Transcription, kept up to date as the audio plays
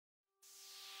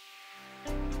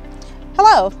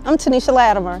Hello, I'm Tanisha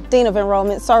Latimer, Dean of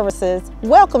Enrollment Services.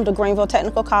 Welcome to Greenville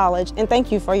Technical College and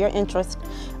thank you for your interest.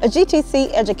 A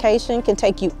GTC education can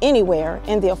take you anywhere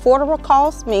and the affordable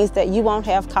cost means that you won't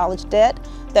have college debt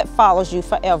that follows you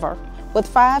forever. With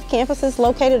 5 campuses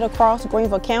located across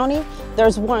Greenville County,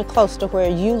 there's one close to where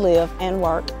you live and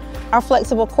work. Our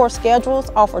flexible course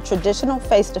schedules offer traditional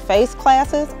face-to-face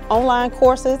classes, online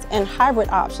courses, and hybrid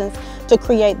options to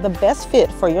create the best fit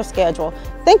for your schedule.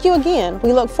 Thank you again.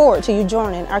 We look forward to you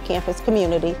joining our campus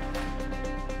community.